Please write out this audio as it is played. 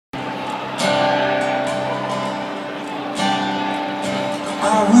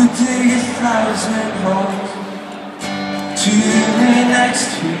dig 1,000 holes to lay next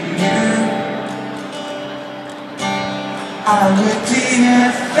to you. I would dig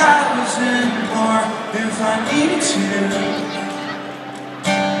 1,000 more if I needed to.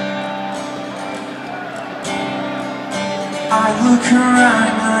 I look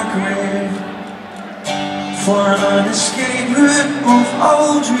around my grave for an escape route of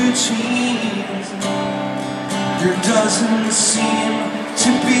old routines. There doesn't seem to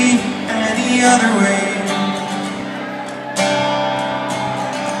be any other way.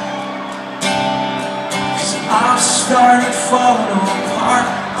 Cause I've started falling apart,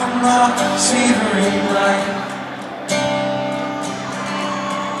 I'm not savoring life.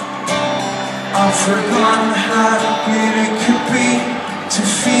 I've forgotten how good it could be to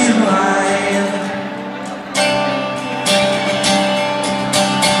feel alive.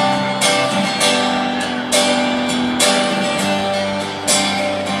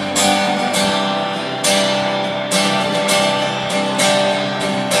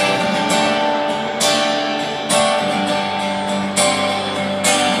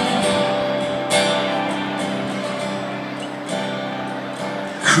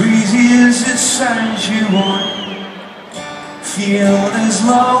 Crazy as it sounds, you won't feel as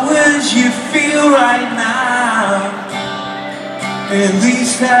low as you feel right now. At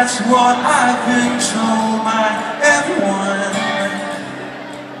least that's what I've been told by everyone.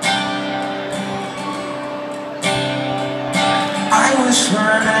 I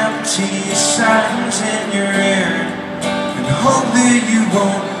whisper empty sounds in your ear and hope that you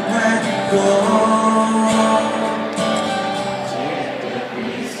won't let go.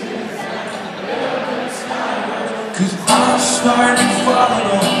 Cause I started falling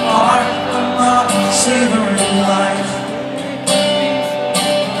apart, I'm not savoring life.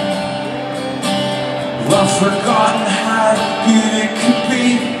 Well, I've forgotten how good it could be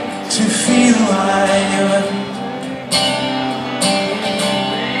to feel alive.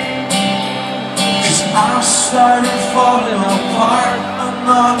 Cause I started falling apart, I'm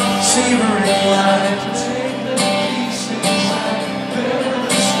not savoring life.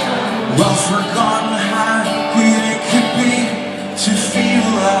 Well, I've forgotten how good it could be to feel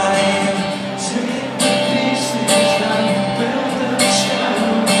alive. Take the pieces and build the sky.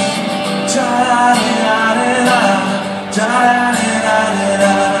 Da da da da da da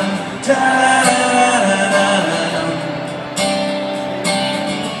da da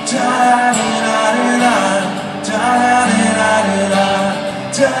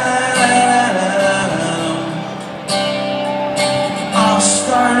I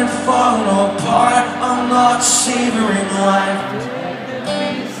started falling apart, I'm not savoring life.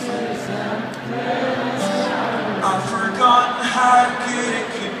 I've forgotten how good it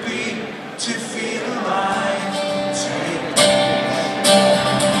could be to feel alive.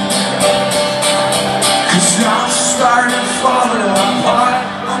 Cause I've started falling apart,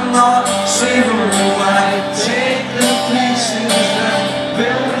 I'm not savoring life. Take the pieces and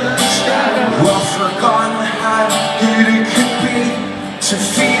build a sky. Well, I've forgotten how good it could be to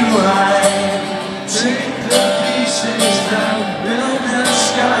feel alive. Take the pieces and build them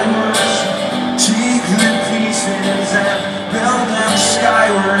skywards. Take the pieces and build them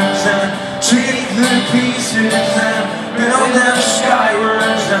skywards. And take the pieces and build them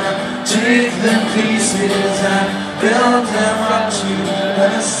skywards. And take the pieces and build them up to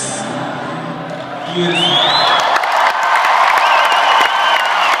the sky. Beautiful.